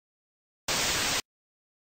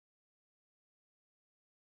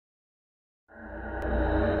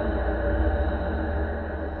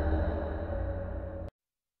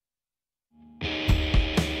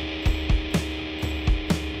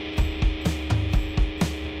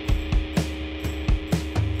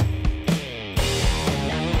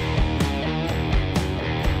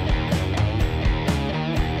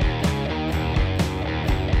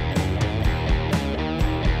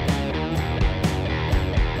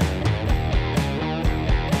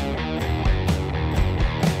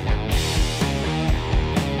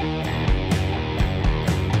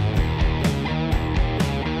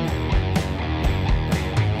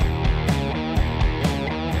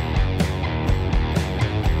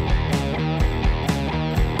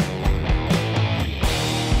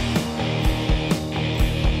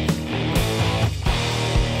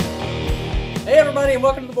and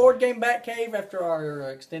welcome to the Board Game Bat Cave after our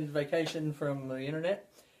extended vacation from the internet.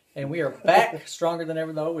 And we are back stronger than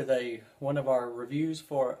ever, though, with one of our reviews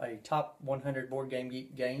for a top 100 board game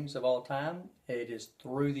games of all time. It is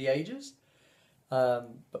Through the Ages. But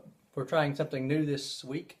we're trying something new this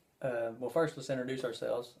week. Well, first, let's introduce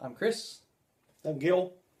ourselves. I'm Chris. I'm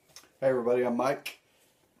Gil. Hey everybody, I'm Mike.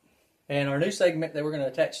 And our new segment that we're going to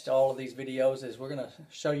attach to all of these videos is we're going to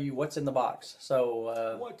show you what's in the box.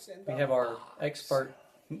 So we have our expert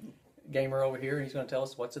gamer over here, and he's going to tell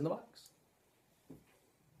us what's in the box.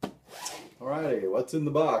 Alrighty, what's in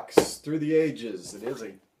the box? Through the Ages. It is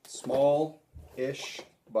a small-ish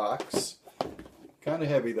box. Kind of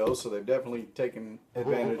heavy though, so they've definitely taken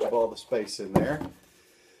advantage of all the space in there.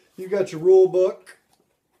 You've got your rule book,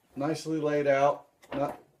 nicely laid out,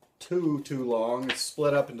 not too long. It's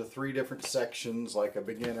split up into 3 different sections, like a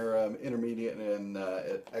beginner, intermediate, and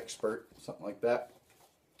expert, something like that.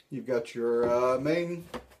 You've got your main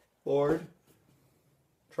board,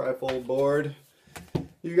 trifold board.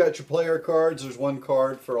 You got your player cards. There's 1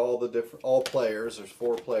 card for all players. There's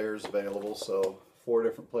 4 players available, so 4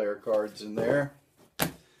 different player cards in there.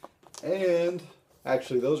 And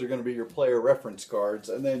actually, those are going to be your player reference cards,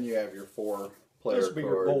 and then you have your 4 player cards. Those would be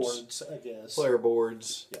your boards, I guess. Player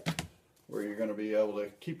boards. Yep. Where you're going to be able to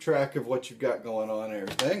keep track of what you've got going on and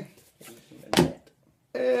everything.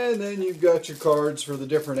 And then you've got your cards for the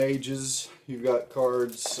different ages. You've got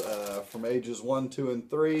cards from ages 1, 2, and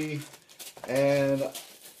 3, and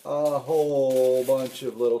a whole bunch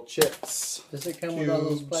of little chits. Does it come with all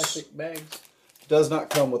those plastic bags? Does not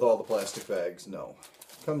come with all the plastic bags, no.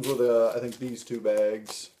 Comes with, I think, these 2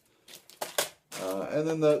 bags. And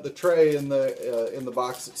then the tray in the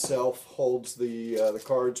box itself holds the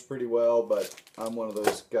cards pretty well, but I'm one of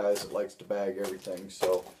those guys that likes to bag everything,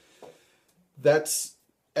 so that's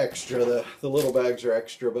extra. The little bags are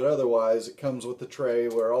extra, but otherwise it comes with the tray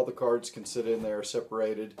where all the cards can sit in there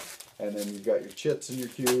separated, and then you've got your chits and your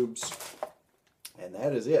cubes, and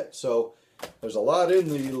that is it. So there's a lot in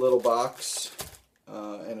the little box,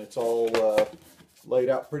 and it's all laid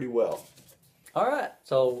out pretty well. All right,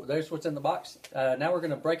 so there's what's in the box. Now we're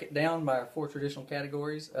going to break it down by our 4 traditional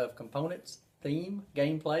categories of components, theme,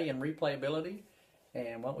 gameplay, and replayability.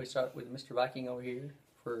 And why don't we start with Mr. Viking over here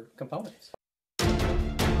for components.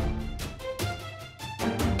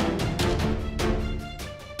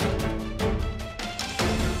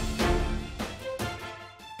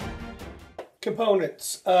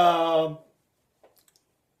 Components. I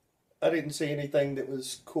didn't see anything that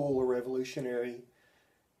was cool or revolutionary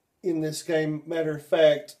in this game. Matter of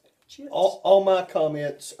fact, all my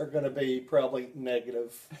comments are going to be probably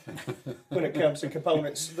negative when it comes to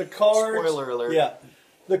components. The cards. Spoiler alert. Yeah,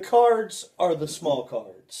 the cards are the small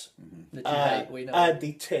cards. That you hate, we know. I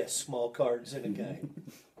detest small cards in a game.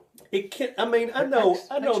 It can. I mean, I know makes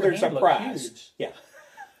there's your a hand look prize. huge. Yeah.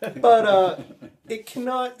 But it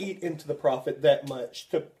cannot eat into the profit that much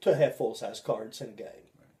to have full-size cards in a game.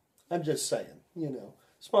 I'm just saying,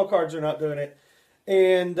 small cards are not doing it.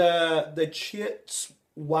 And the chits,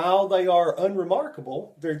 while they are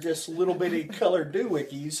unremarkable, they're just little bitty colored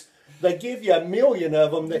doohickeys. They give you 1,000,000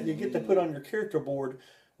 of them that you get to put on your character board,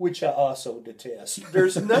 which I also detest.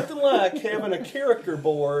 There's nothing like having a character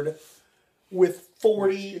board with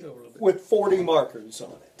 40 markers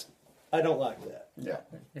on it. I don't like that. Yeah.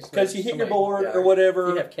 Because you hit your board or whatever.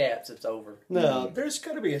 If you have cats, it's over. No, there's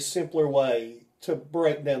got to be a simpler way to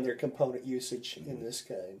break down their component usage in this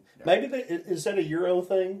game. Yeah. Maybe is that a Euro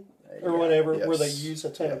thing or whatever, where they use a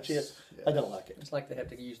ton of chips? Yes. I don't like it. It's like they have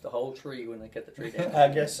to use the whole tree when they cut the tree down. I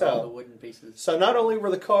guess so. All the wooden pieces. So not only were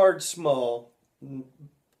the cards small,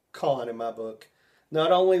 con in my book,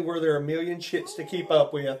 not only were there 1,000,000 chits to keep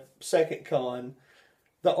up with, second con,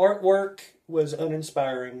 the artwork was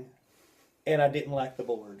uninspiring, and I didn't like the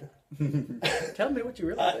board. Tell me what you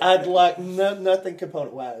really think. I'd like nothing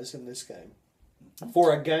component-wise in this game.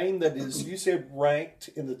 For a game that is, you said, ranked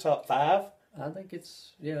in the top 5? I think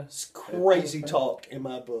it's crazy talk in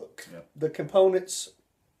my book. Yep. The components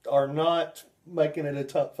are not making it a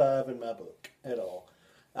top 5 in my book at all.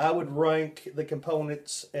 I would rank the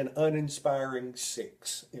components an uninspiring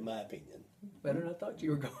 6, in my opinion. Better than I thought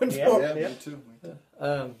you were going for. Yeah, me too.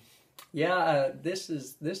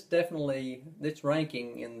 This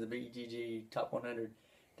ranking in the BGG top 100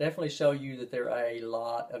 definitely show you that there are a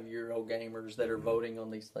lot of Euro gamers that are voting on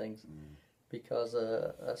these things, because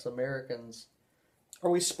us Americans, are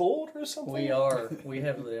we spoiled or something? We are. We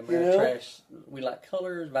have the American trash. We like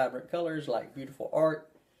colors, vibrant colors, like beautiful art.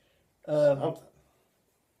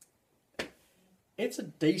 It's a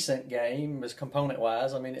decent game as component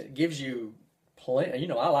wise. I mean, it gives you plenty. You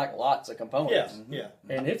know, I like lots of components. Yeah.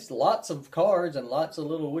 And it's lots of cards and lots of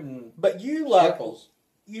little wooden But you circles.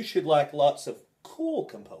 you should like lots of cool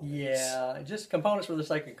components. Yeah, just components for the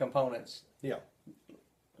sake of components. Yeah.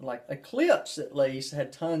 Like Eclipse, at least,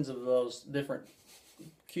 had tons of those different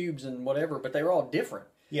cubes and whatever, but they were all different.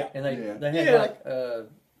 Yeah. And they had like,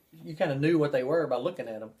 you kind of knew what they were by looking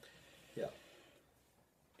at them.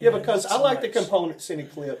 Yeah, because I so like the much. components in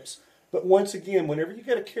Eclipse, but once again, whenever you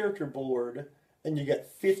get a character board and you got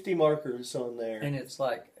 50 markers on there. And it's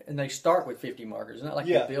like, and they start with 50 markers. It's not like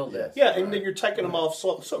Yeah. you build that. Yeah, and then you're taking them off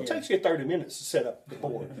slow. So it Yeah. takes you 30 minutes to set up the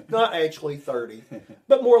board. Not actually 30,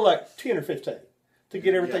 but more like 10 or 15 to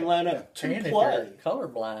get everything lined up to And if play. you're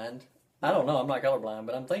colorblind, I don't know, I'm not colorblind,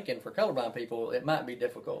 but I'm thinking for colorblind people, it might be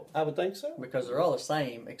difficult I would think so. because they're all the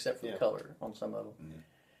same except for Yeah. the color on some of them.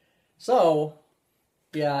 So,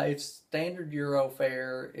 yeah, it's standard Euro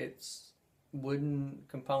fare. It's wooden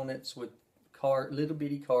components with little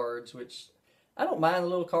bitty cards, which I don't mind the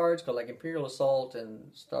little cards because like Imperial Assault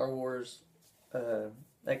and Star Wars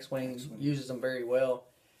X-Wing uses them very well.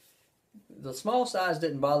 The small size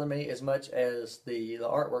didn't bother me as much as the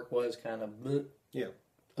artwork was kind of bleh. Yeah,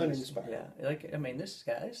 uninspired. Yeah, like I mean,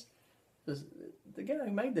 the guy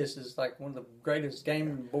who made this is like one of the greatest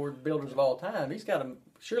game board builders of all time. He's got to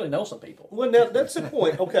surely know some people. Well, now that's the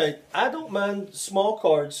point. Okay, I don't mind small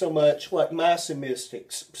cards so much like Mice and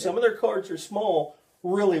Mystics. Some of their cards are small,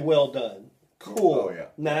 really well done. Cool, Oh, yeah.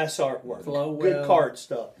 nice artwork, Flow good well. card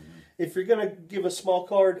stuff. If you're going to give a small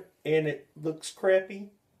card and it looks crappy,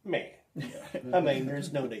 man. I mean,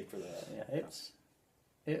 there's no need for that.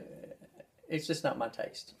 Yeah, it's just not my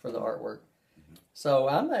taste for the artwork. So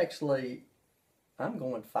I'm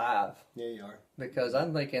going 5 Yeah, you are. because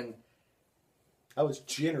I'm thinking I was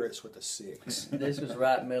generous with a 6. this was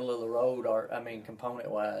right middle of the road art. I mean,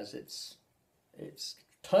 component wise, it's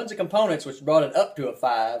tons of components which brought it up to a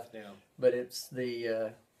 5. Yeah. But it's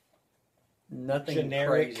the nothing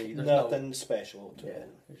Generic, crazy. There's nothing special to Yeah, it.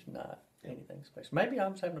 there's not anything special. Maybe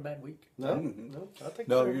I'm just having a bad week. No, Mhm. no, I think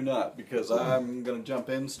No, so. you're not, because I'm going to jump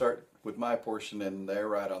in, start with my portion, and they're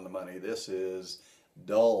right on the money. This is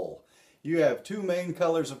dull. You have 2 main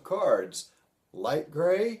colors of cards, light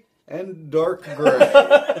gray and dark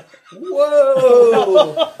gray.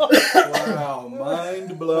 Whoa! Wow,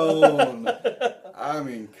 mind blown. I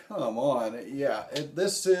mean, come on. Yeah,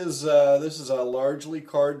 this is a largely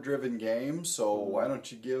card-driven game, so why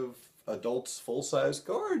don't you give adults full-size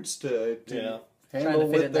cards to Yeah. Trying handle to fit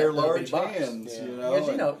in with that their little large bitty box. hands, Yeah. you know? Because,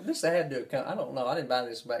 and- this had to come. I don't know. I didn't buy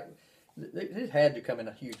this back. It had to come in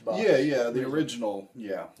a huge box. Yeah, the original,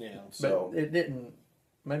 yeah. Yeah. So But it didn't.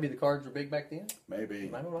 Maybe the cards were big back then.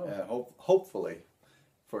 maybe, I don't know. yeah, hopefully,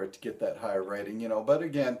 for it to get that higher rating, But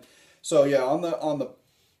again, so yeah, on the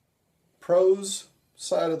pros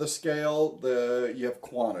side of the scale, you have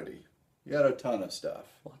quantity. You got a ton of stuff,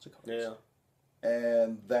 Lots of cards. Yeah.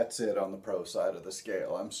 and that's it on the pro side of the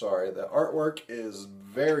scale. I'm sorry, the artwork is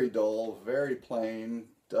very dull, very plain.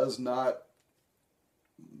 Does not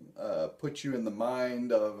put you in the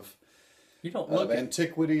mind of You don't of look at.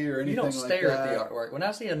 antiquity or anything You don't like stare that. at the artwork. When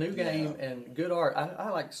I see a new game and good art, I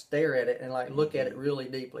like stare at it and like look at it really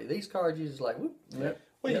deeply. These cards, you just like, whoop, yep.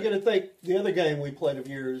 Well, Yep. you got to think the other game we played of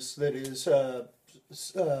yours that is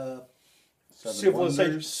Civilization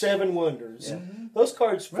Wonders. 7 Wonders. Yeah. Those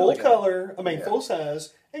cards full Really good. color, Yeah. full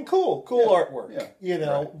size, and cool Yeah. artwork.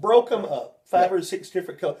 Yeah. Broke them up. 5 Yeah. or 6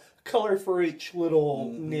 different color for each little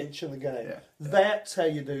niche in the game. Yeah. That's how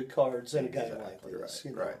you do cards in a game like Exactly, this.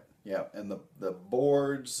 right, right. Yeah, and the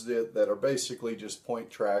boards that are basically just point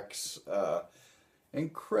tracks,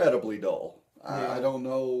 incredibly dull. Yeah. I don't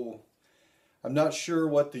know. I'm not sure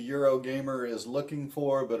what the Euro gamer is looking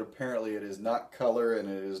for, but apparently it is not color and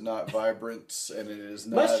it is not vibrance and it is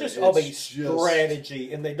not. Must just all be it's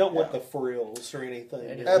strategy, and they don't want Yeah. the frills or anything.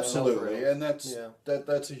 It is Absolutely, no and that's Yeah.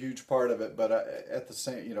 that's a huge part of it. But at the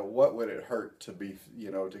same, what would it hurt to be,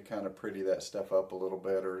 to kind of pretty that stuff up a little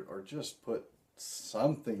bit, or just put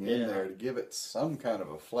something in Yeah. there to give it some kind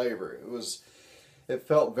of a flavor. It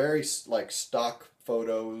felt very like stock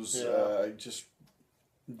photos. Yeah. Just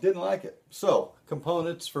didn't like it. So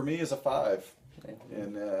components for me is a 5, Yeah.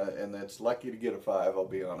 and that's lucky to get a 5. I'll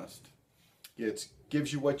be honest. It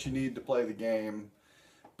gives you what you need to play the game,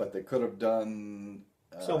 but they could have done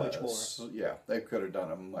So much more. Yeah, they could have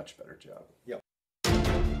done a much better job. Yep.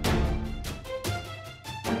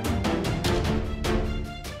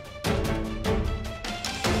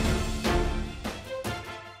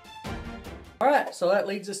 All right, so that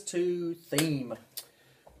leads us to theme.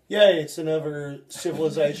 Yeah, it's another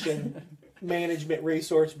civilization management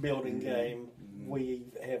resource building game We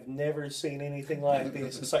have never seen anything like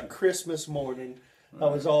this. It's like Christmas morning. I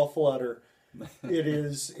was all flutter. It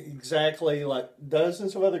is exactly like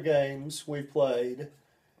dozens of other games we've played,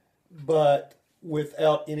 but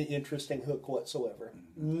without any interesting hook whatsoever.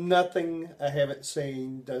 Nothing I haven't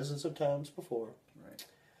seen dozens of times before. Right.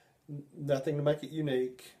 Nothing to make it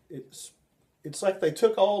unique. It's like they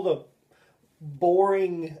took all the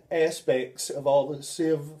boring aspects of all the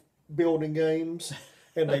Civ building games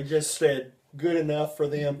and they just said, good enough for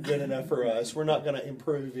them, good enough for us. We're not going to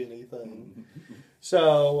improve anything.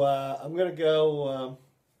 So I'm going to go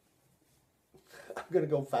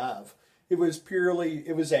 5. It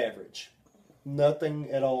was average.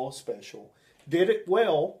 Nothing at all special. Did it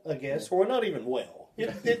well, I guess. Or not even well.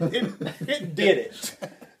 It did it.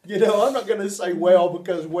 You know, I'm not going to say well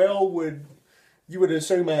because you would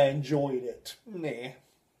assume I enjoyed it. Nah.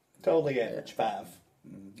 Totally average. 5.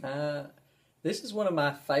 This is one of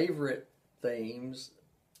my favorite themes.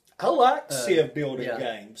 I like Civ building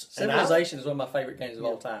games. Civilization is one of my favorite games of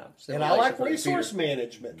all time. And I like resource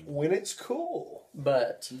management when it's cool.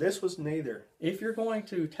 But this was neither. If you're going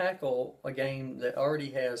to tackle a game that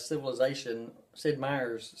already has Civilization, Sid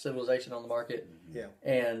Meier's Civilization on the market,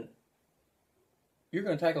 and you're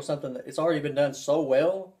going to tackle something that it's already been done so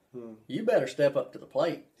well, you better step up to the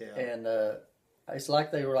plate. Yeah. And it's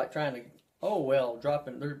like they were like trying to,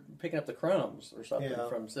 they're picking up the crumbs or something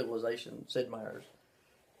from Civilization, Sid Meier's.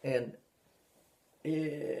 And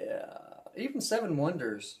even Seven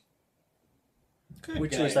Wonders,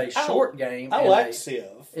 which is a short game. I like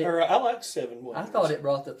Civ. I like Seven Wonders. I thought it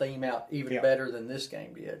brought the theme out even better than this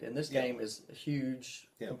game did. And this game is huge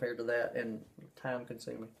compared to that and time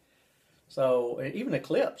consuming. So even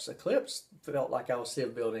Eclipse felt like I was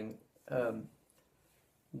Civ building.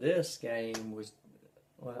 This game was,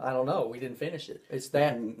 I don't know. We didn't finish it.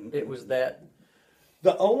 It was that.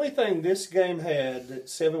 The only thing this game had that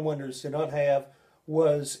Seven Wonders did not have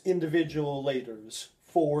was individual leaders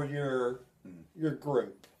for your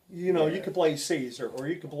group. You know, you could play Caesar or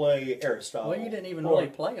you could play Aristotle. Well, you didn't even really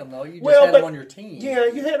play them, though. You just had them on your team. Yeah,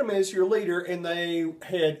 you had them as your leader, and they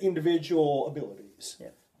had individual abilities. Yeah.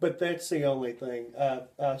 But that's the only thing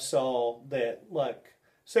I saw that, like,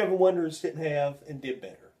 Seven Wonders didn't have and did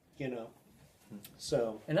better, you know.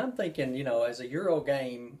 So. And I'm thinking, you know, as a Euro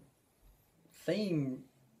game theme,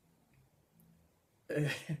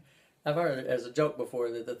 I've heard as a joke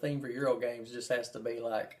before that the theme for Euro games just has to be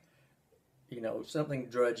like, you know, something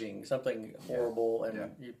drudging, something horrible,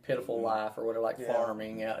 and pitiful life or whatever, like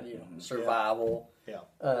farming out, you know, survival. Yeah.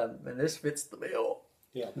 And this fits the bill.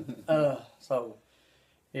 Yeah. So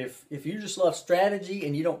if you just love strategy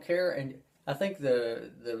and you don't care, and I think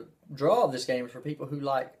the draw of this game is for people who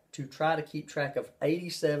like to try to keep track of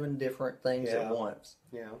 87 different things at once.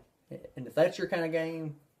 Yeah. And if that's your kind of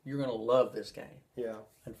game, you're going to love this game. Yeah.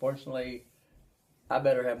 Unfortunately, I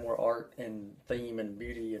better have more art and theme and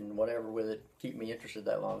beauty and whatever with it keep me interested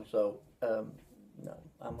that long. So, no,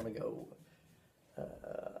 I'm going to go,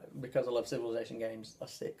 because I love Civilization games, a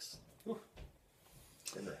 6.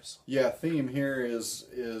 Interesting. Yeah, theme here is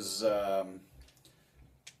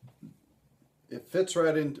it fits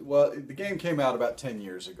right into, well, the game came out about 10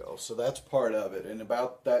 years ago, so that's part of it. And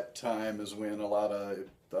about that time is when a lot of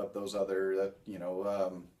those other, you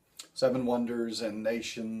know, Seven Wonders and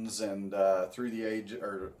Nations and Through the Age,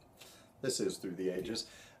 or this is Through the Ages,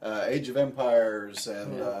 Age of Empires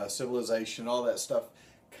and Civilization, all that stuff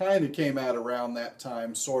kind of came out around that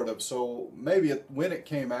time, sort of. So maybe when it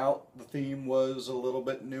came out, the theme was a little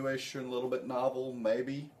bit newish and a little bit novel,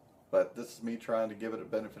 maybe. But this is me trying to give it a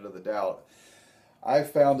benefit of the doubt. I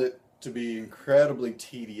found it to be incredibly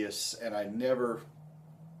tedious, and I never,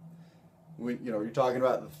 when, you know, you're talking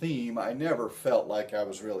about the theme, I never felt like I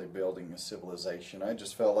was really building a civilization. I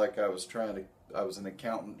just felt like I was an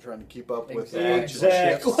accountant trying to keep up with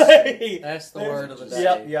exactly. That's the word of the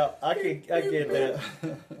day. Yep. I get that.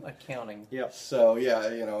 Accounting. Yep. So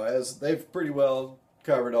yeah, you know, as they've pretty well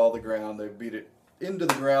covered all the ground, they've beat it into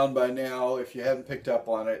the ground by now. If you haven't picked up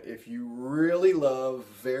on it, if you really love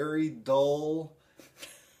very dull,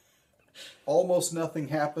 almost nothing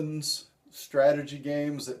happens strategy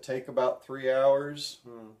games that take about 3 hours,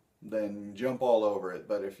 then jump all over it.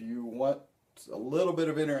 But if you want a little bit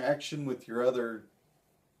of interaction with your other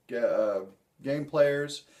game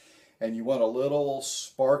players, and you want a little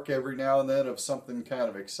spark every now and then of something kind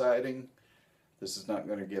of exciting, this is not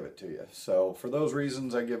going to give it to you. So for those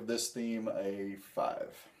reasons, I give this theme a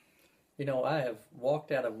 5. You know, I have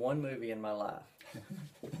walked out of one movie in my life.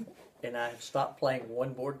 And I have stopped playing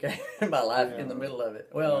one board game in my life in the middle of it.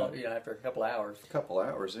 Well, you know, after a couple hours. A couple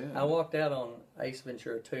hours in. I walked out on Ace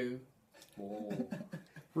Ventura 2.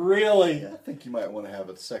 Really? I think you might want to have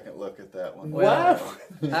a second look at that one. Wow.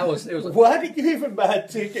 Why did you even buy a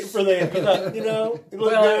ticket for that? You know, it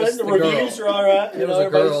looked good. The reviews are all right. It was a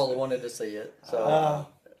girl that wanted to see it. So,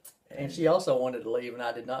 and she also wanted to leave, and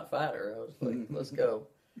I did not fight her. I was like, let's go.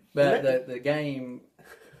 But the game,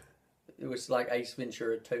 it was like Ace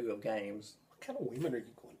Ventura 2 of games. What kind of women are you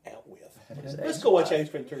going out with? Let's Let's go watch Ace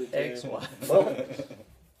Ventura 2. Ex-wife. Well,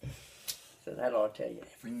 So that ought to tell you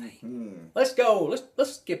everything. Mm-hmm. Let's go.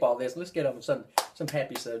 Let's skip all this. Let's get on some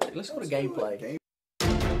happy subject. Let's go to gameplay.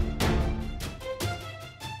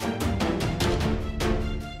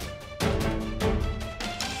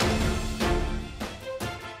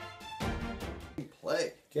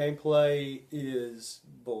 Gameplay is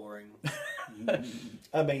boring.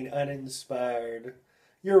 I mean, uninspired.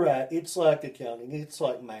 You're right. It's like accounting. It's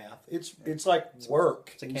like math. It's like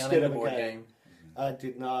work It's accounting instead of a board game. game. I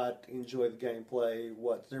did not enjoy the gameplay.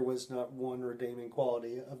 There was not one redeeming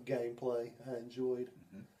quality of gameplay I enjoyed.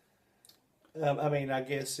 I mean, I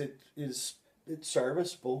guess it's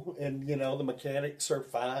serviceable, and you know the mechanics are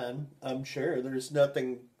fine. I'm sure there's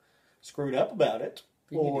nothing screwed up about it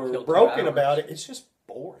or broken about it. It's just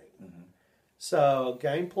boring. So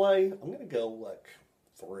gameplay, I'm gonna go like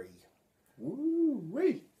 3.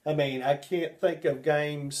 Woo-wee. I mean, I can't think of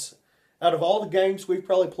games out of all the games we've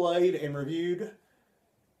probably played and reviewed.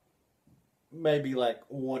 Maybe like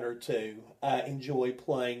 1 or 2 I enjoy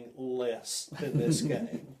playing less than this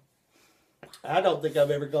game. I don't think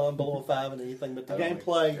I've ever gone below a 5 in anything, but the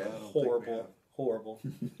gameplay, horrible.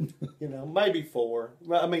 You know, maybe 4.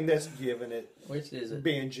 Well, I mean, that's giving it. Which is it?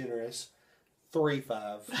 Being generous.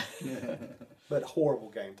 3-5. But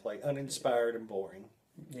horrible gameplay, uninspired and boring.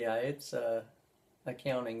 Yeah, it's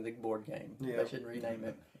accounting the board game. Yeah. I should rename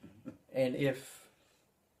it. And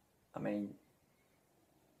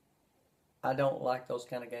I don't like those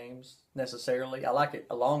kind of games necessarily. I like it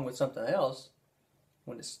along with something else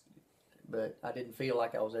but I didn't feel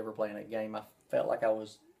like I was ever playing a game. I felt like I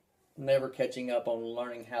was never catching up on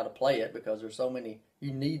learning how to play it because there's so many.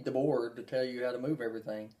 You need the board to tell you how to move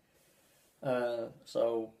everything.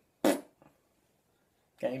 So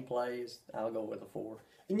gameplays, I'll go with a 4.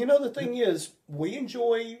 And you know the thing is, we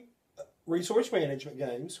enjoy resource management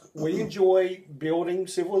games. We enjoy building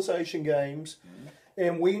civilization games.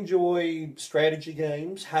 And we enjoy strategy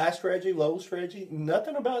games, high strategy, low strategy.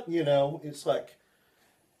 Nothing about, it's like,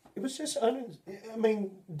 it was just,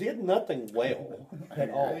 did nothing well at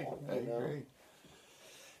all. I agree.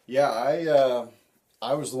 Yeah,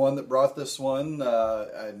 I was the one that brought this one.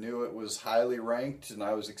 I knew it was highly ranked, and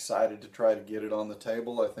I was excited to try to get it on the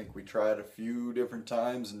table. I think we tried a few different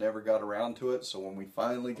times and never got around to it. So when we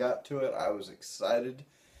finally got to it, I was excited.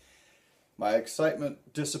 My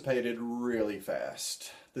excitement dissipated really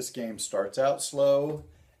fast. This game starts out slow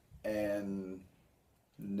and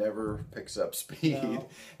never picks up speed. No.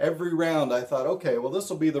 Every round I thought, okay, well this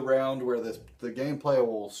will be the round where the gameplay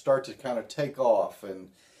will start to kind of take off, and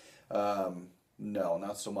no,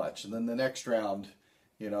 not so much. And then the next round,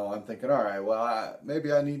 I'm thinking, all right, well,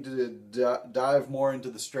 maybe I need to dive more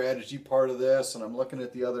into the strategy part of this, and I'm looking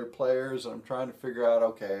at the other players, and I'm trying to figure out,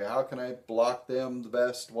 okay, how can I block them the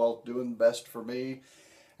best while doing the best for me?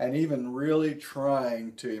 And even really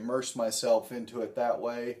trying to immerse myself into it that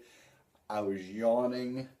way, I was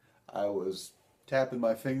yawning, I was tapping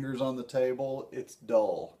my fingers on the table. It's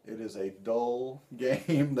dull. It is a dull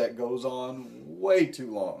game that goes on way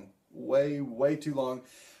too long. Way too long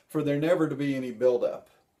for there never to be any build-up.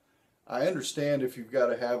 I understand if you've got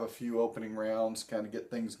to have a few opening rounds, kind of get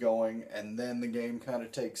things going, and then the game kind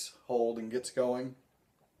of takes hold and gets going.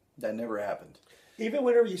 That never happened. Even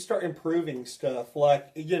whenever you start improving stuff,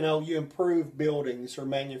 like, you improve buildings or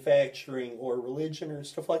manufacturing or religion or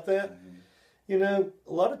stuff like that, a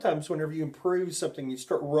lot of times whenever you improve something, you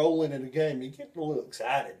start rolling in a game, you get a little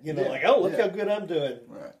excited. Like, oh, look how good I'm doing.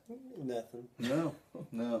 Right. Nothing.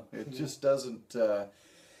 No. It just doesn't,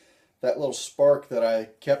 that little spark that I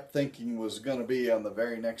kept thinking was going to be on the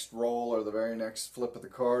very next roll or the very next flip of the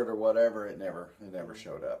card or whatever, it never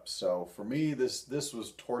showed up. So for me, this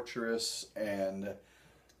was torturous, and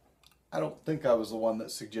I don't think I was the one that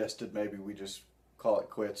suggested maybe we just call it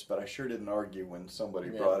quits, but I sure didn't argue when somebody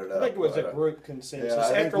brought it up. I think it was a group consensus.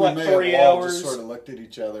 Yeah, After like 3 all hours, just sort of looked at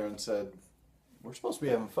each other and said, we're supposed to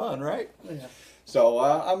be having fun, right? Yeah. So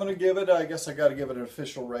I'm going to give it, I guess I got to give it an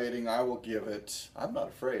official rating. I will give it, I'm not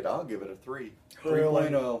afraid, I'll give it a 3. Really?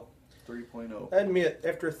 3.0. 3.0. I admit,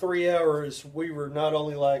 after 3 hours, we were not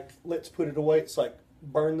only like, let's put it away, it's like,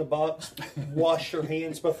 burn the box, wash your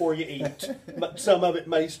hands before you eat. But some of it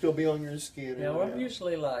may still be on your skin. Yeah, well, I'm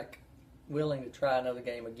usually willing to try another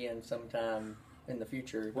game again sometime in the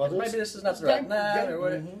future. Well, Maybe this is not the right night or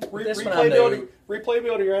whatever. But this one I replayability, knew.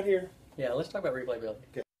 replayability right here. Yeah, let's talk about replayability.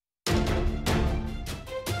 Okay.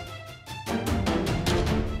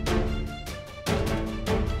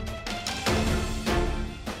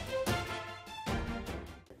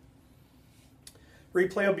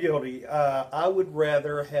 Replayability. I would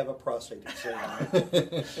rather have a prostate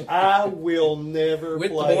exam. I will never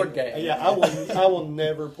With play the board game. Yeah, I will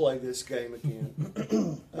never play this game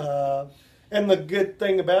again. And the good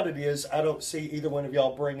thing about it is, I don't see either one of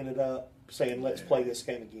y'all bringing it up, saying let's play this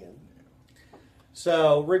game again.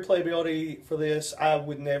 So replayability for this, I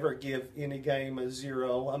would never give any game a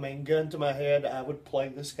 0. I mean, gun to my head, I would play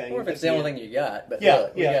this game. Or if it's the only thing you got. But Yeah,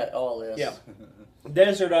 look, we yeah. got all this. Yeah.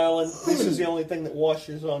 Desert Island, this is the only thing that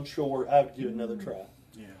washes on shore. I would give it another try.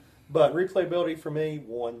 Yeah. But replayability for me,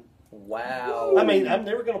 1. Wow. I mean, I'm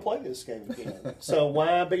never going to play this game again. So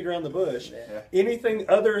why beat around the bush? Yeah. Anything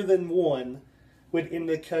other than 1 would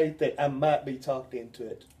indicate that I might be talked into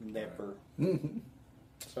it. Never.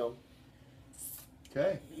 So.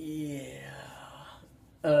 Okay. Yeah.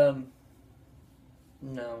 No,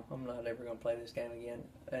 I'm not ever going to play this game again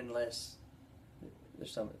unless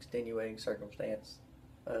there's some extenuating circumstance.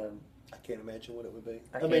 I can't imagine what it would be.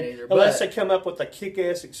 I can't either, unless but- they come up with a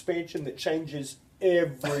kick-ass expansion that changes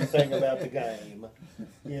everything about the game.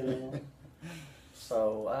 You know.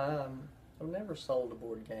 So I've never sold a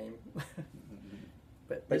board game.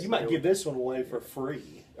 But But you might give this one away for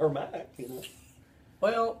free. Or might, you know.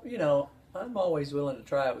 Well, you know, I'm always willing to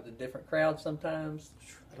try it with a different crowd sometimes.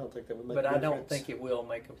 I don't think that would make But a I difference. don't think it will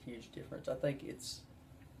make a huge difference. I think it's...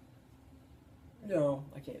 No,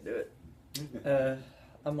 I can't do it.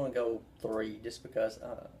 I'm going to go 3 just because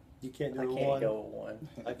You can't do I a can't 1. go with 1.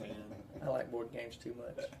 I can. I like board games too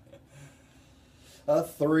much.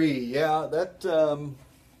 3, yeah,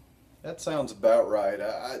 that sounds about right.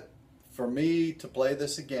 For me to play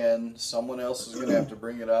this again, someone else is going to have to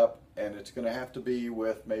bring it up, and it's going to have to be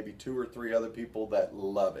with maybe 2 or 3 other people that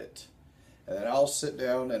love it. And then I'll sit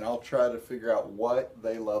down and I'll try to figure out what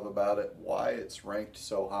they love about it, why it's ranked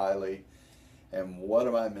so highly, and what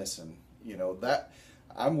am I missing. You know, that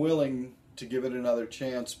I'm willing to give it another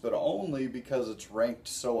chance, but only because it's ranked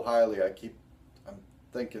so highly. I'm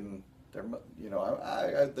thinking there, you know,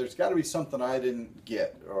 there's got to be something I didn't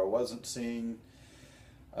get or wasn't seeing.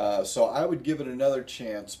 So I would give it another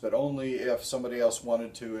chance, but only if somebody else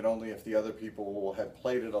wanted to, and only if the other people had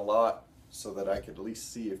played it a lot, so that I could at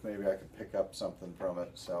least see if maybe I could pick up something from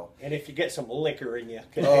it. So. And if you get some liquor in you,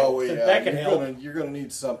 Oh yeah, that can help. You're gonna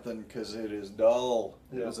need something because it is dull.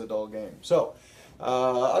 Yeah. It is a dull game. So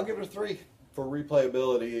I'll give it a 3 for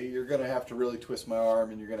replayability. You're gonna have to really twist my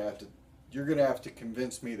arm, and you're gonna have to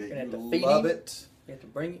convince me that You're gonna you have to feed love him. it. You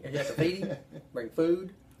have to feed him, bring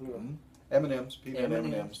food, M&Ms, peanut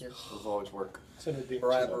M&Ms, M&Ms. yes. Those always work. It's an addiction.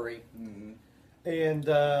 bribery. And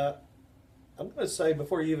I'm going to say,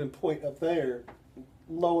 before you even point up there,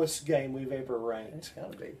 lowest game we've ever It's ranked.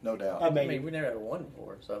 got to be. No doubt. I I mean, mean, we never had a 1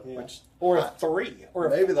 before, so. yeah. Which Or a 3. Or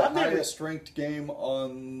maybe the I've never- highest ranked game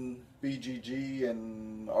on BGG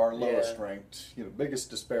and our lowest Yeah. ranked, you know,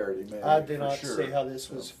 biggest disparity. Maybe, I do for not sure. see how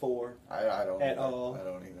this was 4. I don't at either. all. I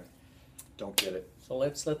don't either. Don't get it. So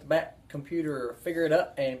let's let the back computer figure it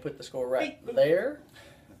up and put the score right there.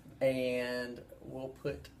 And we'll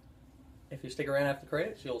put, if you stick around after the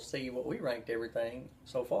credits, you'll see what we ranked everything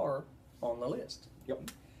so far on the list. Yep.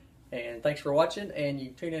 And thanks for watching, and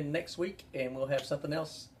you tune in next week, and we'll have something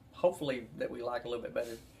else, hopefully, that we like a little bit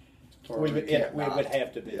better. We would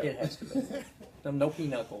have to do. It has to be. No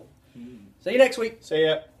pinochle. See you next week. See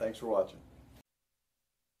ya. Thanks for watching.